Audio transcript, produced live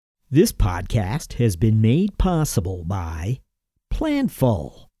This podcast has been made possible by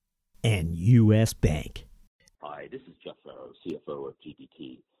Planful and U.S. Bank. Hi, this is Jeff Farrow, CFO of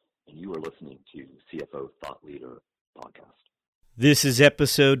GPT, and you are listening to CFO Thought Leader Podcast. This is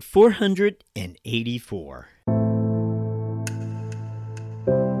episode 484.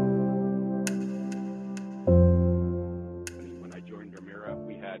 When I joined Dermira,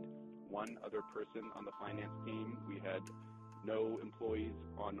 we had one other person on the finance team. We had no employees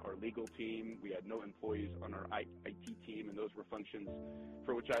on our legal team. We had no employees on our IT team, and those were functions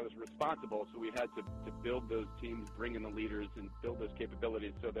for which I was responsible. So we had to build those teams, bring in the leaders, and build those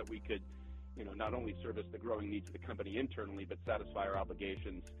capabilities so that we could, not only service the growing needs of the company internally, but satisfy our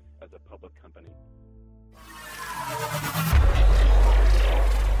obligations as a public company.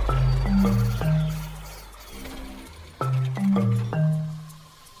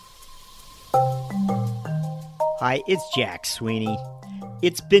 Hi, it's Jack Sweeney.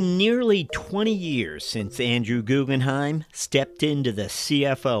 It's been nearly 20 years since Andrew Guggenhime stepped into the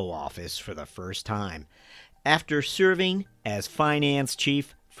CFO office for the first time, after serving as finance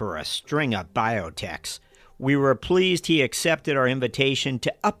chief for a string of biotechs. We were pleased he accepted our invitation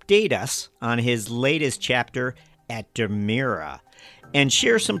to update us on his latest chapter at Dermira and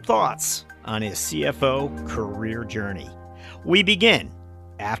share some thoughts on his CFO career journey. We begin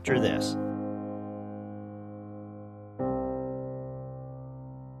after this.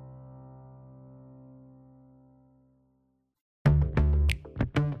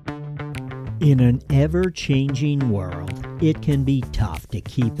 In an ever-changing world, it can be tough to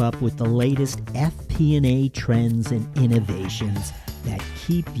keep up with the latest FP&A trends and innovations that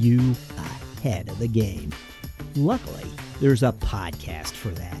keep you ahead of the game. Luckily, there's a podcast for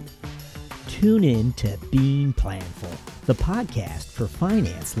that. Tune in to Being Planful, the podcast for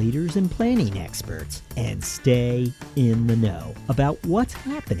finance leaders and planning experts, and stay in the know about what's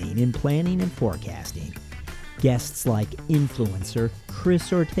happening in planning and forecasting. Guests like influencer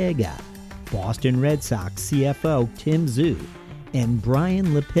Chris Ortega, Boston Red Sox CFO Tim Zhu, and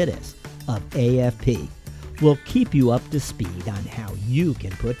Brian Lapidus of AFP will keep you up to speed on how you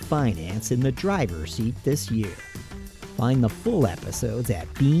can put finance in the driver's seat this year. Find the full episodes at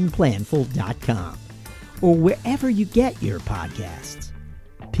beingplanful.com or wherever you get your podcasts.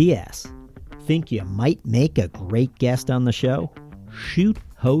 P.S. Think you might make a great guest on the show? Shoot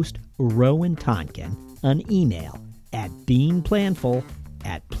host Rowan Tonkin an email at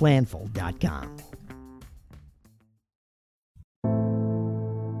beingplanful@planful.com.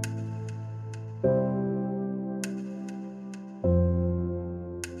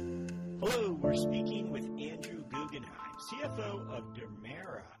 Hello, we're speaking with Andrew Guggenhime, CFO of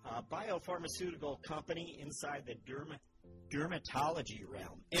Dermira, a biopharmaceutical company inside the dermatology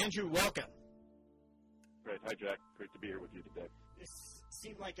realm. Andrew, welcome. Great. Hi, Jack. Great to be here with you today. This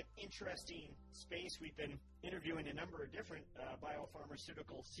seemed like an interesting space. We've been interviewing a number of different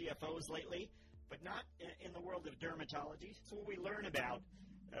biopharmaceutical CFOs lately, but not in the world of dermatology. So what we learn about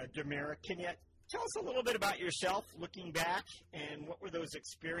Dermira, can you tell us a little bit about yourself looking back, and what were those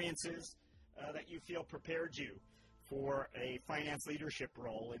experiences that you feel prepared you for a finance leadership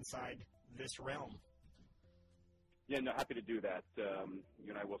role inside this realm? Yeah, no, happy to do that.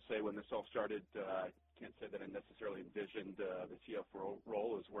 I will say when this all started, I can't say that I necessarily envisioned the CFO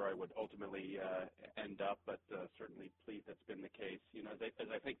role is where I would ultimately end up, but certainly pleased that's been the case. As I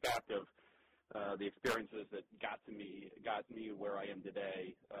think back of the experiences that got me where I am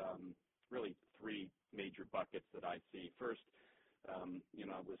today, really three major buckets that I see. First, I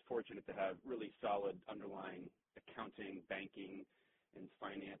was fortunate to have really solid underlying accounting, banking, and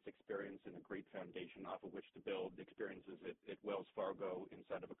finance experience, and a great foundation off of which to build experiences at Wells Fargo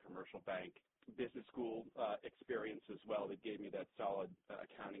inside of a commercial bank. Business school experience as well that gave me that solid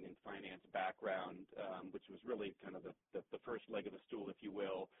accounting and finance background, which was really kind of the first leg of the stool, if you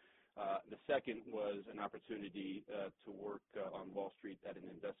will. The second was an opportunity to work on Wall Street at an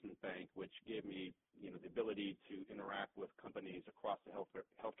investment bank, which gave me the ability to interact with companies across the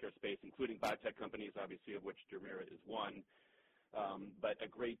healthcare space, including biotech companies, obviously, of which Dermira is one. But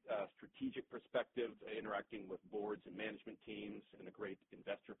a great strategic perspective, interacting with boards and management teams, and a great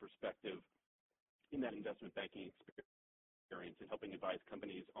investor perspective in that investment banking experience and helping advise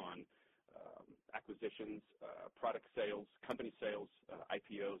companies on acquisitions, product sales, company sales,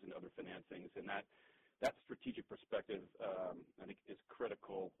 IPOs, and other financings. And that strategic perspective, I think, is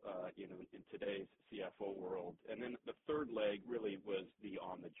critical, in today's CFO world. And then the third leg really was the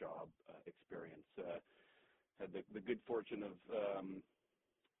on-the-job experience. Had the good fortune of,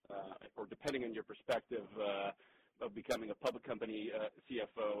 or depending on your perspective, of becoming a public company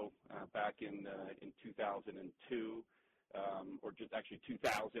CFO back in 2002. or just actually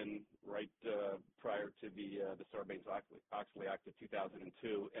 2000, right prior to the Sarbanes-Oxley Act of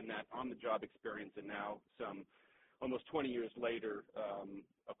 2002, and that on-the-job experience, and now some almost 20 years later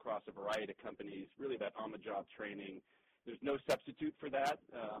across a variety of companies, really that on-the-job training. There's no substitute for that,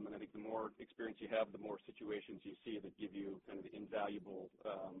 and I think the more experience you have, the more situations you see that give you kind of the invaluable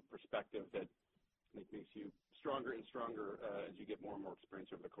perspective that I think makes you stronger and stronger as you get more and more experience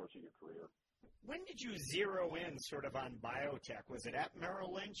over the course of your career. When did you zero in sort of on biotech? Was it at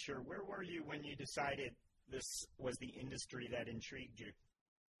Merrill Lynch, or where were you when you decided this was the industry that intrigued you?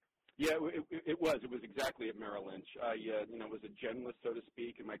 Yeah, it was. It was exactly at Merrill Lynch. I, was a generalist, so to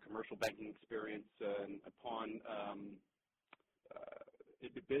speak, in my commercial banking experience. And upon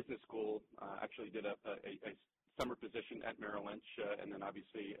the business school, actually did a summer position at Merrill Lynch, and then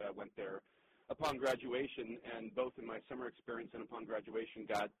obviously went there upon graduation. And both in my summer experience and upon graduation,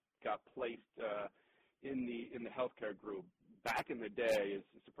 got placed in the healthcare group. Back in the day, as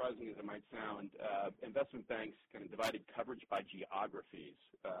surprising as it might sound, investment banks kind of divided coverage by geographies.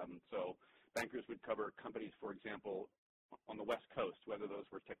 So bankers would cover companies, for example, on the West Coast, whether those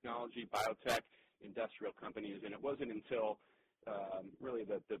were technology, biotech, industrial companies. And it wasn't until really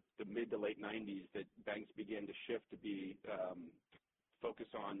the mid to late 90s that banks began to shift to be focus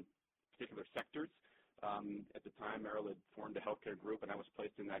on particular sectors. At the time, Merrill had formed a healthcare group, and I was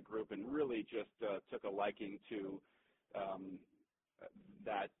placed in that group and really just took a liking to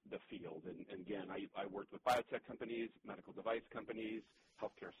the field. And again, I worked with biotech companies, medical device companies,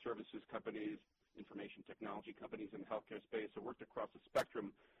 healthcare services companies, information technology companies in the healthcare space. So worked across a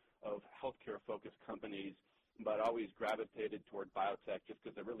spectrum of healthcare-focused companies, but always gravitated toward biotech just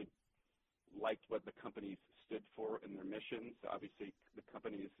because I really liked what the companies stood for and their missions. Obviously, the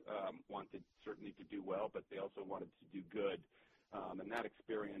companies wanted certainly to do well, but they also wanted to do good. And that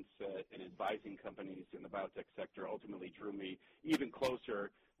experience in advising companies in the biotech sector ultimately drew me even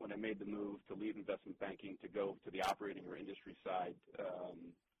closer when I made the move to leave investment banking to go to the operating or industry side,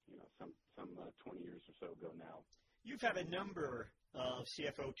 some 20 years or so ago now. You've had a number of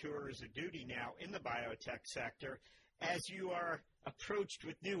CFO tours of duty now in the biotech sector. As you are approached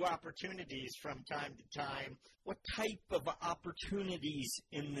with new opportunities from time to time, what type of opportunities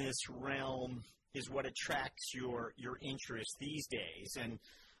in this realm is what attracts your interest these days? And,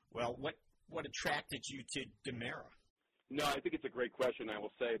 well, what attracted you to Dermira? No, I think it's a great question. I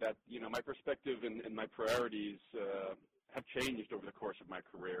will say that, my perspective and my priorities have changed over the course of my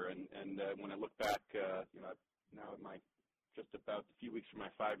career. And when I look back, now at my just about a few weeks from my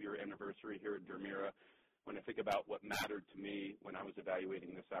 5-year anniversary here at Dermira, when I think about what mattered to me when I was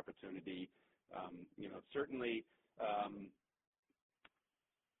evaluating this opportunity, certainly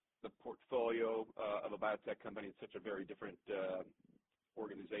the portfolio of a biotech company is such a very different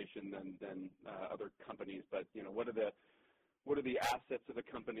organization than other companies. But what are the assets of the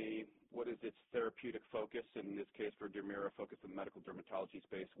company? What is its therapeutic focus? In this case, for Dermira, focus on the medical dermatology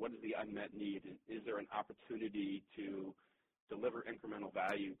space. What is the unmet need? Is there an opportunity to deliver incremental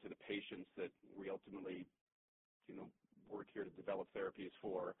value to the patients that we ultimately, work here to develop therapies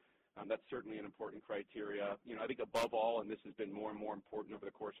for? That's certainly an important criteria. I think above all, and this has been more and more important over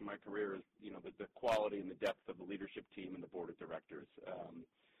the course of my career, is, the quality and the depth of the leadership team and the board of directors.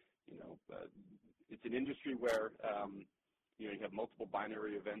 It's an industry where, you have multiple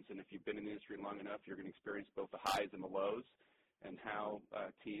binary events, and if you've been in the industry long enough, you're going to experience both the highs and the lows, and how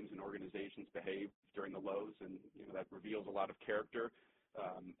teams and organizations behave during the lows, and that reveals a lot of character.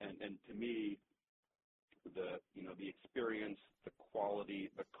 And to me, the experience, the quality,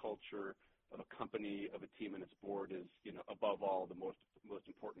 the culture of a company, of a team and its board is, above all, the most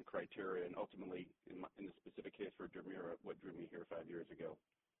important criteria, and ultimately, in the specific case for Dermira, what drew me here 5 years ago.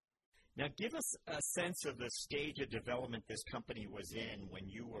 Now, give us a sense of the stage of development this company was in when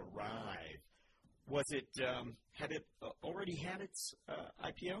you arrived. Was it, had it already had its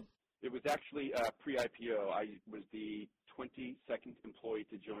IPO? It was actually pre-IPO. I was the 22nd employee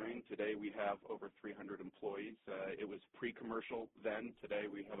to join. Today we have over 300 employees. It was pre-commercial then. Today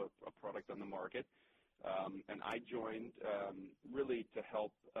we have a product on the market. And I joined really to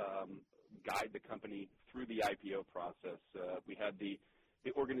help guide the company through the IPO process. We had the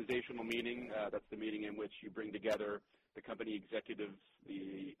organizational meeting. That's the meeting in which you bring together the company executives,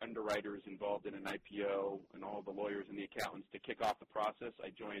 the underwriters involved in an IPO, and all the lawyers and the accountants to kick off the process. I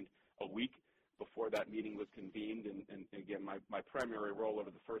joined a week before that meeting was convened, and again, my primary role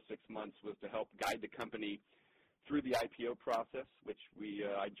over the first 6 months was to help guide the company through the IPO process, which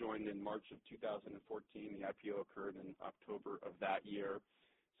I joined in March of 2014. The IPO occurred in October of that year.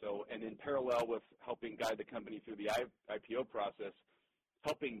 So, and in parallel with helping guide the company through the IPO process,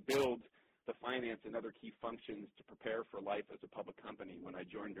 helping build the finance and other key functions to prepare for life as a public company. When I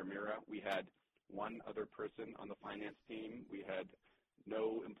joined Dermira, we had one other person on the finance team. We had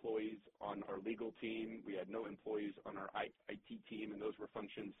no employees on our legal team. We had no employees on our IT team, and those were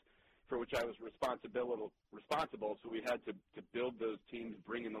functions for which I was responsible. So we had to build those teams,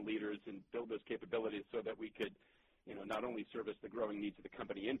 bring in the leaders, and build those capabilities so that we could, not only service the growing needs of the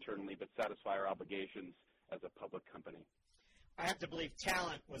company internally, but satisfy our obligations as a public company. I have to believe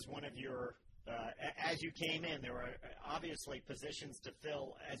talent was one of your, as you came in, there were obviously positions to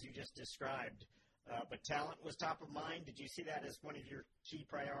fill, as you just described, but talent was top of mind. Did you see that as one of your key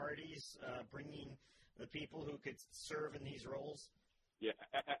priorities, bringing the people who could serve in these roles? Yeah,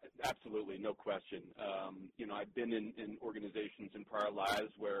 absolutely, no question. I've been in organizations in prior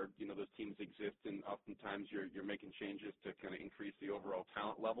lives where, those teams exist, and oftentimes you're making changes to kind of increase the overall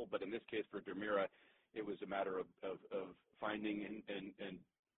talent level. But in this case for Dermira, it was a matter of finding and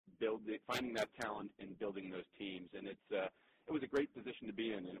finding that talent and building those teams. And it was a great position to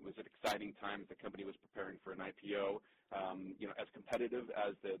be in, and it was an exciting time as the company was preparing for an IPO. As competitive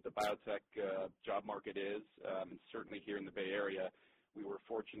as the biotech job market is, and certainly here in the Bay Area, we were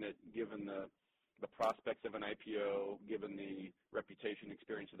fortunate, given the prospects of an IPO, given the reputation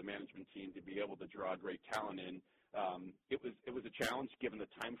experience of the management team, to be able to draw great talent in. It was a challenge given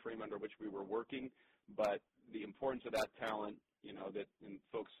the time frame under which we were working, but the importance of that talent, that and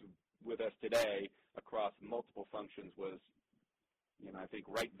folks with us today across multiple functions was, I think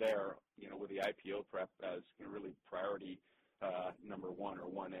right there, with the IPO prep as really priority number one or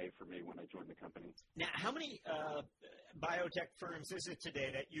 1A for me when I joined the company. Now, how many biotech firms is it today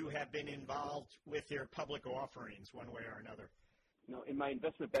that you have been involved with their public offerings one way or another? In my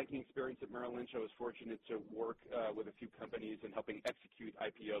investment banking experience at Merrill Lynch, I was fortunate to work with a few companies in helping execute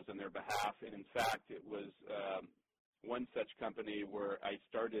IPOs on their behalf. And in fact, it was one such company where I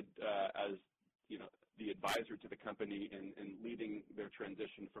started as, the advisor to the company and leading their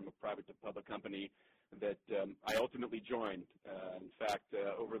transition from a private to public company that I ultimately joined. In fact,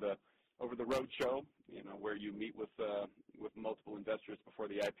 over the road show, where you meet with multiple investors before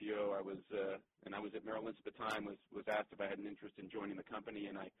the IPO, I was at Merrill Lynch at the time, was asked if I had an interest in joining the company,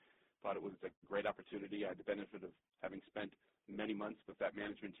 and I thought it was a great opportunity. I had the benefit of having spent many months with that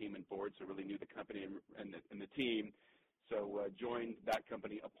management team and board, so really knew the company and the team. So joined that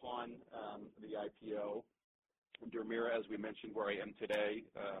company upon the IPO. Dermira, as we mentioned, where I am today,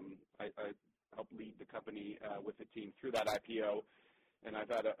 I helped lead the company with the team through that IPO. And I've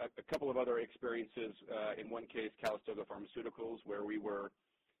had a couple of other experiences. In one case, Calistoga Pharmaceuticals, where we were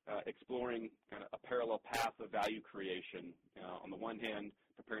exploring kind of a parallel path of value creation. On the one hand,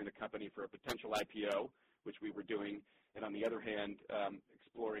 preparing the company for a potential IPO, which we were doing, and on the other hand,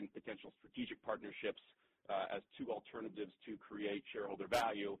 exploring potential strategic partnerships as two alternatives to create shareholder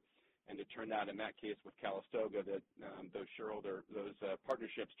value. And it turned out in that case with Calistoga that those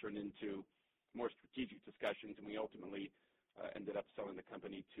partnerships turned into more strategic discussions, and we ultimately ended up selling the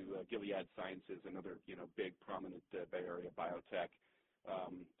company to Gilead Sciences, another big prominent Bay Area biotech.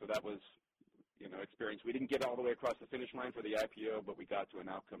 So that was experience. We didn't get all the way across the finish line for the IPO, but we got to an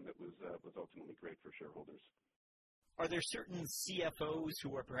outcome that was ultimately great for shareholders. Are there certain CFOs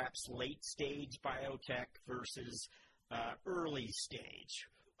who are perhaps late-stage biotech versus early stage?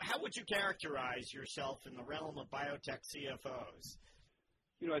 How would you characterize yourself in the realm of biotech CFOs?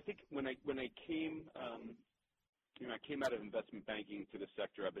 I think when I came, I came out of investment banking to the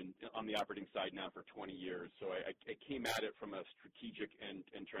sector. I've been on the operating side now for 20 years, so I came at it from a strategic and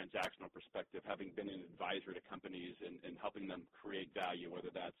transactional perspective, having been an advisor to companies and helping them create value,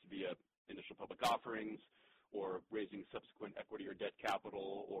 whether that's via initial public offerings, or raising subsequent equity or debt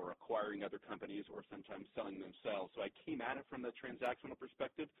capital, or acquiring other companies, or sometimes selling themselves. So I came at it from the transactional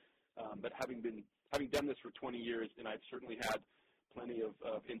perspective, but having done this for 20 years, and I've certainly had plenty of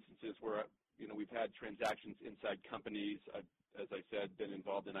instances where we've had transactions inside companies. I've, as I said, been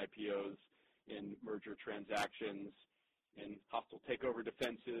involved in IPOs, in merger transactions, in hostile takeover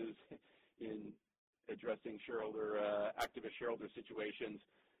defenses, in addressing activist shareholder situations.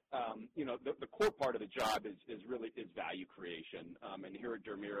 The core part of the job is value creation. And here at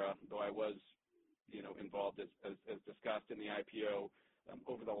Dermira, though I was, involved as discussed in the IPO,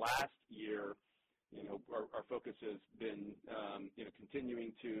 over the last year, our focus has been,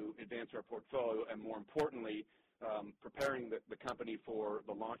 continuing to advance our portfolio, and more importantly, preparing the company for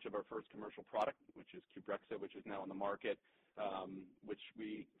the launch of our first commercial product, which is Qbrexza, which is now on the market,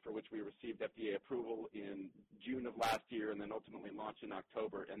 for which we received FDA approval in June of last year, and then ultimately launched in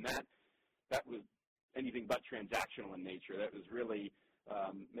October. And that was anything but transactional in nature. That was really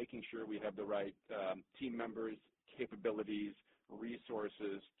making sure we have the right team members, capabilities,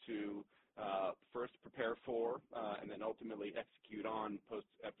 resources to first prepare for and then ultimately execute on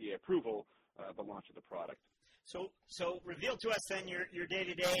post-FDA approval the launch of the product. So reveal to us then your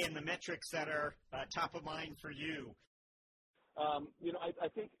day-to-day and the metrics that are top of mind for you. I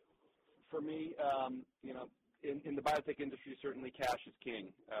think for me, in the biotech industry, certainly cash is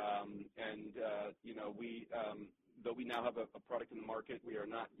king. Though we now have a product in the market, we are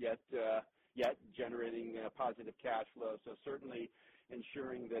not yet generating positive cash flow. So certainly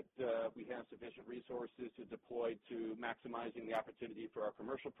ensuring that we have sufficient resources to deploy to maximizing the opportunity for our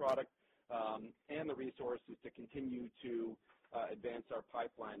commercial product and the resources to continue to advance our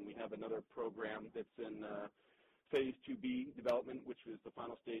pipeline. We have another program that's in phase 2B development, which was the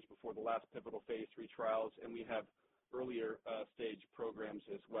final stage before the last pivotal phase 3 trials, and we have earlier stage programs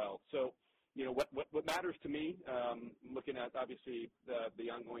as well. So, what matters to me, looking at obviously the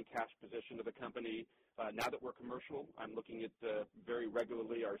ongoing cash position of the company, now that we're commercial, I'm looking at very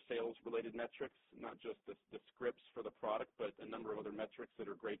regularly our sales-related metrics, not just the scripts for the product, but a number of other metrics that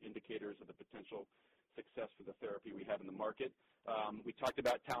are great indicators of the potential success for the therapy we have in the market. We talked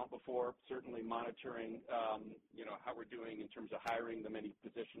about talent before, certainly monitoring, how we're doing in terms of hiring the many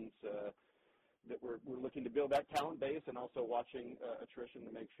positions that we're looking to build that talent base, and also watching attrition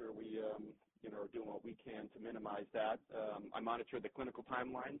to make sure we are doing what we can to minimize that. I monitor the clinical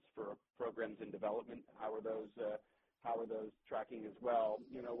timelines for programs in development. How are those tracking as well?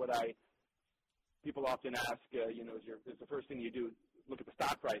 People often ask, is the first thing you do look at the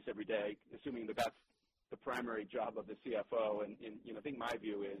stock price every day, assuming that that's the primary job of the CFO? And I think my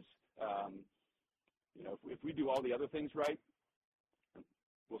view is, if we do all the other things right,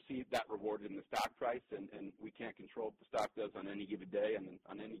 we'll see that rewarded in the stock price, and we can't control what the stock does on any given day, and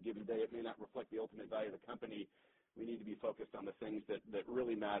on any given day it may not reflect the ultimate value of the company. We need to be focused on the things that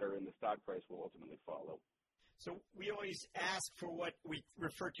really matter, and the stock price will ultimately follow. So we always ask for what we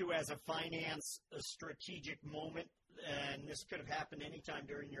refer to as a strategic moment, and this could have happened anytime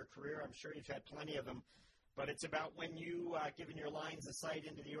during your career. I'm sure you've had plenty of them, but it's about when you, given your lines of sight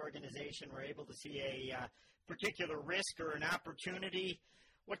into the organization, were able to see a particular risk or an opportunity.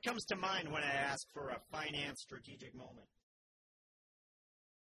 What comes to mind when I ask for a finance strategic moment?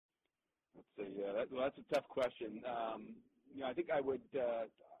 That's a tough question. I think I would.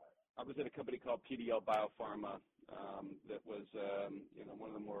 I was at a company called PDL Biopharma that was one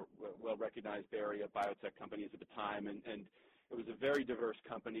of the more well-recognized Bay Area biotech companies at the time, and it was a very diverse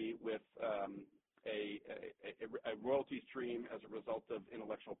company with a royalty stream as a result of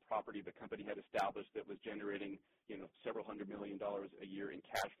intellectual property the company had established that was generating several $100 million a year in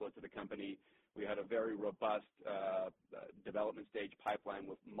cash flow to the company. We had a very robust development stage pipeline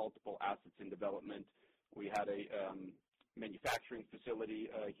with multiple assets in development. We had a manufacturing facility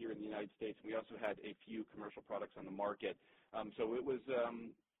here in the United States. We also had a few commercial products on the market. So it was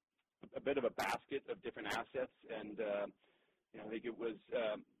a bit of a basket of different assets, and I think it was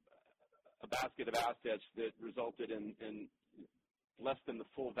a basket of assets that resulted in less than the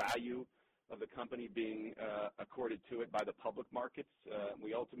full value of the company being accorded to it by the public markets.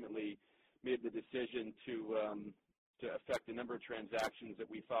 We ultimately made the decision to affect a number of transactions that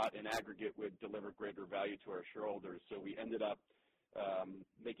we thought in aggregate would deliver greater value to our shareholders. So we ended up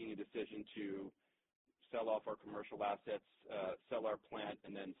making a decision to sell off our commercial assets, sell our plant,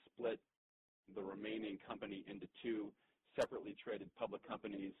 and then split the remaining company into two separately traded public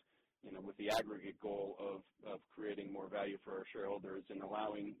companies, with the aggregate goal of creating more value for our shareholders and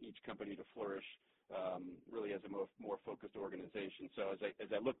allowing each company to flourish really as a more focused organization. So as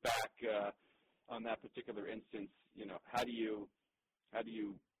I look back on that particular instance, how do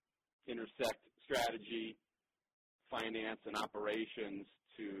you intersect strategy, finance, and operations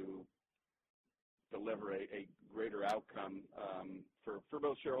to deliver a greater outcome for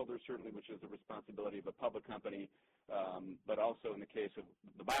both shareholders, certainly, which is the responsibility of a public company, but also in the case of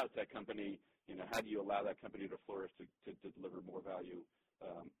the biotech company, how do you allow that company to flourish to deliver more value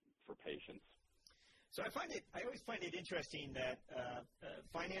for patients? So I always find it interesting that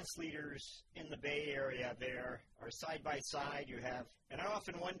finance leaders in the Bay Area there are side by side. And I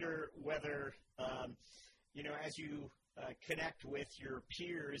often wonder whether, as you connect with your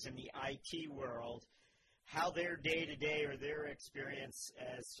peers in the IT world, how their day-to-day or their experience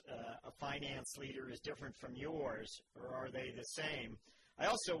as a finance leader is different from yours, or are they the same? I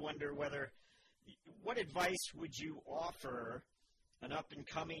also wonder what advice would you offer an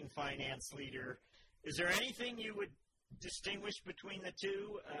up-and-coming finance leader? Is there anything you would distinguish between the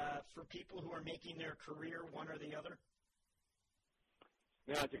two for people who are making their career one or the other?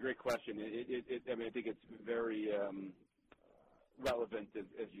 Yeah, that's a great question. I think it's very relevant,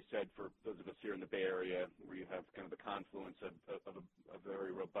 as you said, for those of us here in the Bay Area, where you have kind of the confluence of a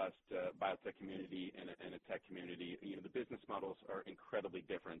very robust biotech community and a tech community. The business models are incredibly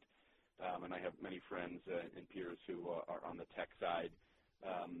different, and I have many friends and peers who are on the tech side.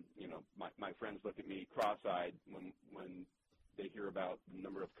 My friends look at me cross-eyed when they hear about the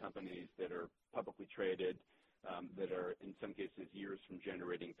number of companies that are publicly traded, that are in some cases years from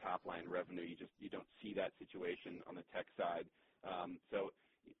generating top-line revenue. You don't see that situation on the tech side. So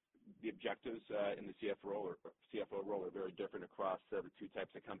the objectives in the CFO role are very different across the two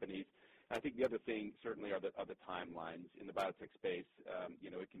types of companies. I think the other thing certainly are the timelines in the biotech space.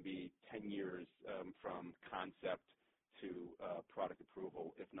 It can be 10 years from concept to product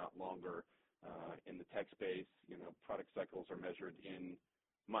approval, if not longer. In the tech space, product cycles are measured in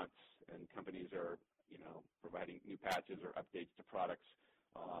months, and companies are providing new patches or updates to products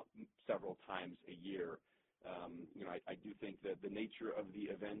several times a year. I do think that the nature of the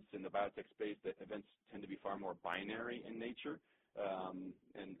events in the biotech space, that events tend to be far more binary in nature and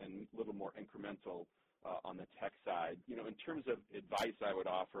a little more incremental on the tech side. In terms of advice I would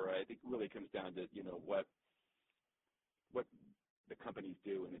offer, I think it really comes down to, what the companies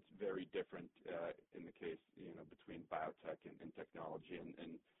do, and it's very different in the case, between biotech and technology.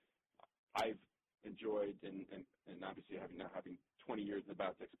 And I've enjoyed, and obviously having 20 years in the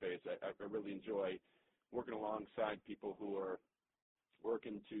biotech space, I really enjoy working alongside people who are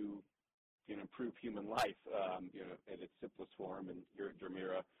working to improve human life in its simplest form. And here at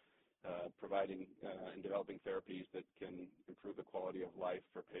Dermira, providing and developing therapies that can improve the quality of life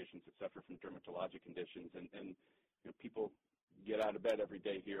for patients that suffer from dermatologic conditions. And people get out of bed every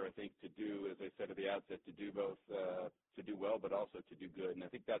day here, I think, to do, as I said at the outset, to do both, to do well, but also to do good. And I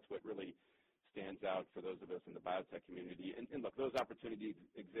think that's what really stands out for those of us in the biotech community. And look, those opportunities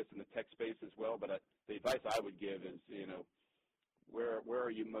exist in the tech space as well, but the advice I would give is, where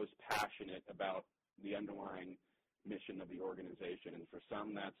are you most passionate about the underlying mission of the organization? And for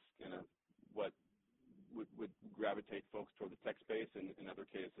some, that's kind of what would gravitate folks toward the tech space, and in other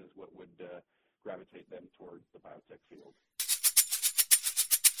cases, what would gravitate them towards the biotech field.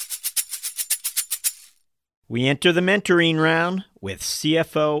 We enter the mentoring round with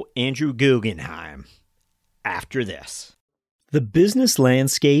CFO Andrew Guggenhime after this. The business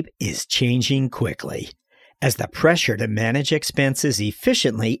landscape is changing quickly. As the pressure to manage expenses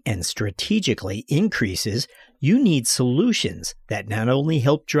efficiently and strategically increases, you need solutions that not only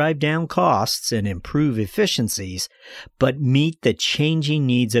help drive down costs and improve efficiencies, but meet the changing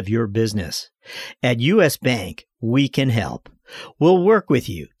needs of your business. At U.S. Bank, we can help. We'll work with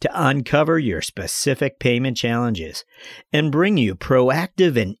you to uncover your specific payment challenges and bring you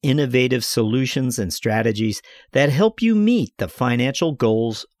proactive and innovative solutions and strategies that help you meet the financial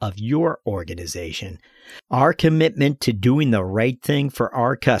goals of your organization. Our commitment to doing the right thing for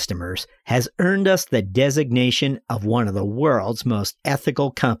our customers has earned us the designation of one of the world's most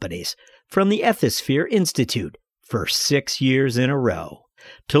ethical companies from the Ethisphere Institute for 6 years in a row.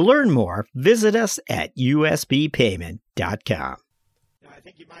 To learn more, visit us at usbpayment.com. Now, I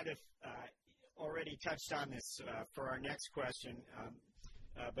think you might have already touched on this for our next question,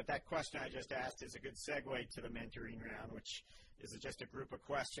 but that question I just asked is a good segue to the mentoring round, which is just a group of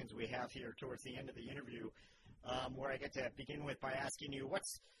questions we have here towards the end of the interview, where I get to begin with by asking you,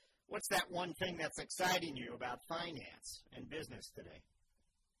 what's that one thing that's exciting you about finance and business today?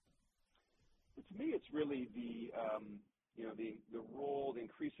 To me, it's really the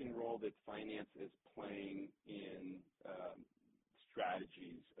increasing role that finance is playing in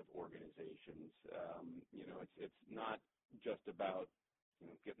strategies of organizations. It's not just about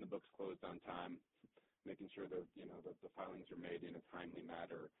getting the books closed on time, making sure that the filings are made in a timely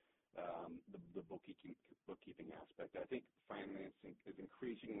manner. The bookkeeping aspect. I think financing is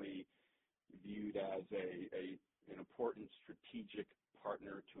increasingly viewed as an important strategic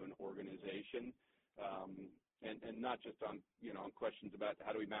partner to an organization. And not just on questions about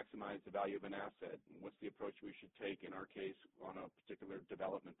how do we maximize the value of an asset, and what's the approach we should take in our case on a particular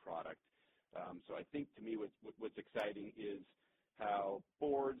development product. So I think to me what's exciting is how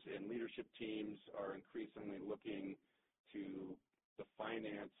boards and leadership teams are increasingly looking to the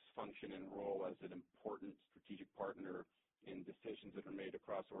finance function and role as an important strategic partner in decisions that are made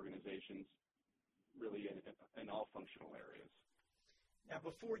across organizations, really in all functional areas. Now,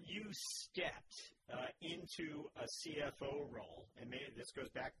 before you stepped into a CFO role, and maybe this goes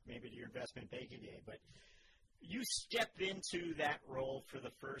back maybe to your investment banking day, but you stepped into that role for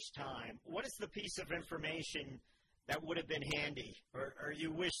the first time. What is the piece of information that would have been handy, or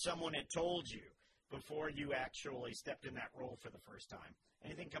you wish someone had told you before you actually stepped in that role for the first time?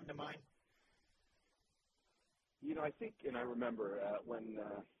 Anything come to mind? I think, and I remember when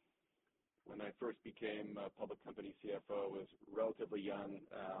I first became a public company CFO, was relatively young.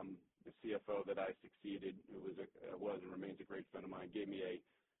 The CFO that I succeeded, who was and remains a great friend of mine, gave me a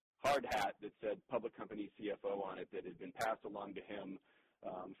hard hat that said public company CFO on it that had been passed along to him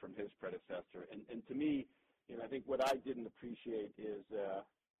from his predecessor. And to me, I think what I didn't appreciate is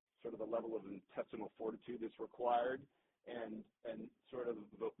sort of the level of intestinal fortitude that's required and sort of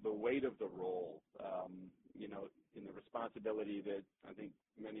the weight of the role, in the responsibility that I think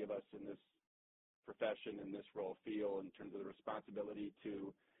many of us in this profession, in this role, feel in terms of the responsibility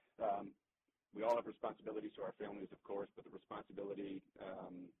to, we all have responsibilities to our families, of course, but the responsibility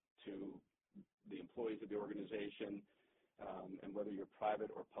to the employees of the organization, and whether you're private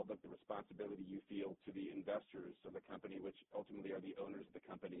or public, the responsibility you feel to the investors of the company, which ultimately are the owners of the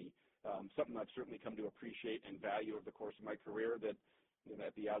company, something I've certainly come to appreciate and value over the course of my career that,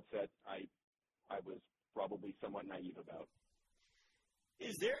 at the outset, I was probably somewhat naive about.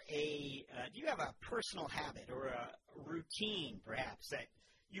 Is there do you have a personal habit or a routine, perhaps, that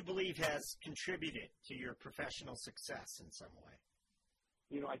you believe has contributed to your professional success in some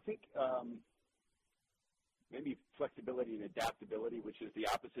way? I think maybe flexibility and adaptability, which is the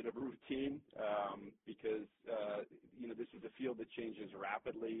opposite of routine, because this is a field that changes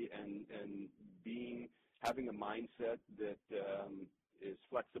rapidly, and having a mindset that is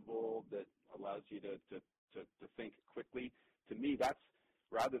flexible, that allows you to think quickly. To me, that's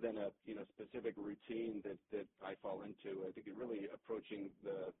rather than a specific routine that I fall into. I think it really approaching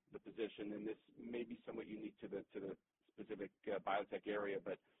the position, and this may be somewhat unique to the specific biotech area,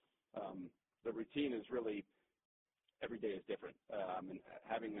 but the routine is really every day is different, and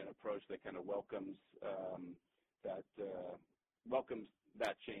having an approach that kind of welcomes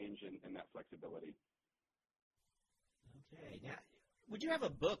that change and that flexibility. Okay. Now, would you have a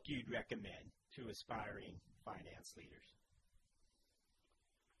book you'd recommend to aspiring finance leaders?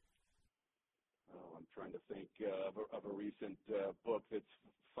 Oh, I'm trying to think of a recent book that's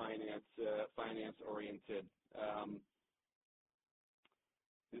finance oriented.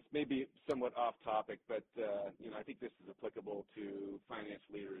 This may be somewhat off topic, but I think this is applicable to finance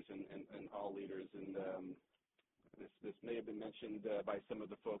leaders and all leaders. And this may have been mentioned by some of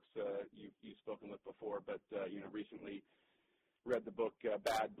the folks you've spoken with before, but recently read the book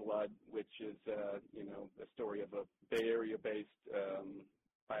Bad Blood, which is a story of a Bay Area-based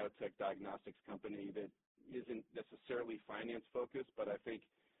biotech diagnostics company that isn't necessarily finance focused, but I think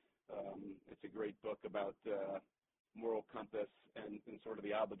it's a great book about moral compass and sort of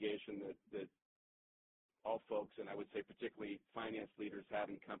the obligation that all folks, and I would say particularly finance leaders, have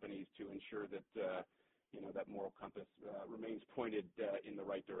in companies to ensure that that moral compass remains pointed in the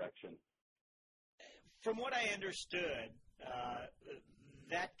right direction. From what I understood,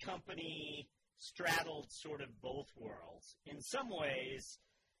 that company straddled sort of both worlds. In some ways,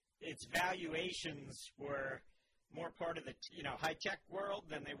 its valuations were more part of the high-tech world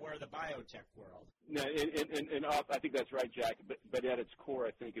than they were the biotech world. No, and I think that's right, Jack. But at its core,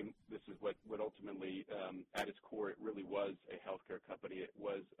 I think, and this is what ultimately, at its core, it really was a healthcare company. It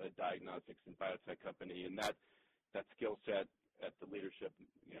was a diagnostics and biotech company, and that skill set at the leadership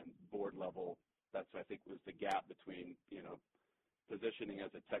and board level, that's, I think, was the gap between positioning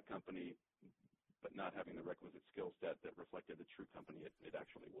as a tech company, but not having the requisite skill set that reflected the true company it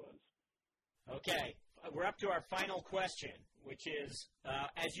actually was. Okay, we're up to our final question, which is,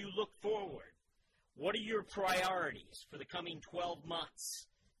 as you look forward, what are your priorities for the coming 12 months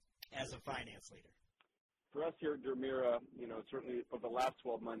as a finance leader? For us here at Dermira, certainly over the last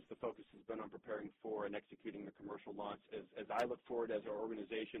 12 months, the focus has been on preparing for and executing the commercial launch. As I look forward, as our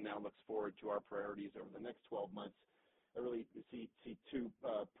organization now looks forward to our priorities over the next 12 months, I really see two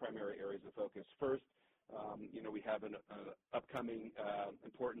primary areas of focus. First, we have an upcoming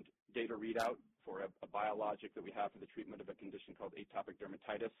important data readout for a biologic that we have for the treatment of a condition called atopic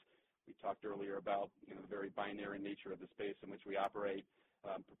dermatitis. We talked earlier about the very binary nature of the space in which we operate.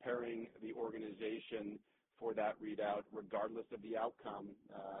 Preparing the organization for that readout, regardless of the outcome,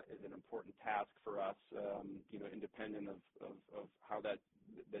 is an important task for us, independent of how that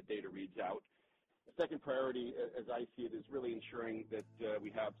data reads out. The second priority, as I see it, is really ensuring that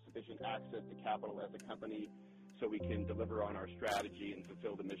we have sufficient access to capital as a company so we can deliver on our strategy and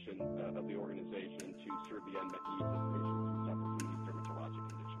fulfill the mission of the organization to serve the unmet needs of patients who suffer from these dermatologic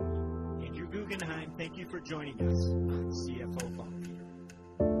conditions. Andrew Guggenhime, thank you for joining us on CFO Thought Leader.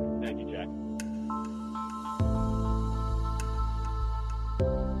 Thank you, Jack.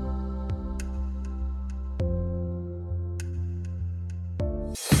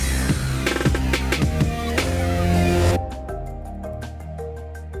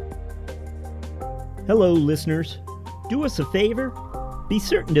 Hello, listeners. Do us a favor. Be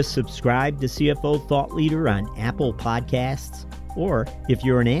certain to subscribe to CFO Thought Leader on Apple Podcasts, or if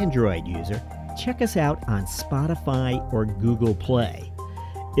you're an Android user, check us out on Spotify or Google Play.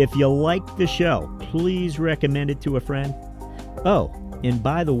 If you like the show, please recommend it to a friend. Oh, and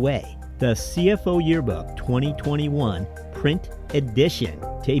by the way, the CFO Yearbook 2021 print edition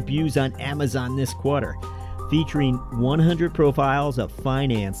debuts on Amazon this quarter, featuring 100 profiles of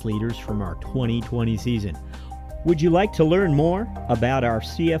finance leaders from our 2020 season. Would you like to learn more about our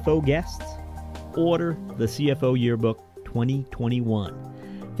CFO guests? Order the CFO Yearbook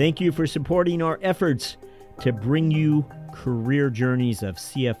 2021. Thank you for supporting our efforts to bring you career journeys of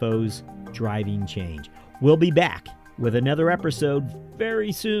CFOs driving change. We'll be back with another episode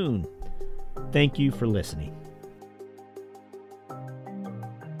very soon. Thank you for listening.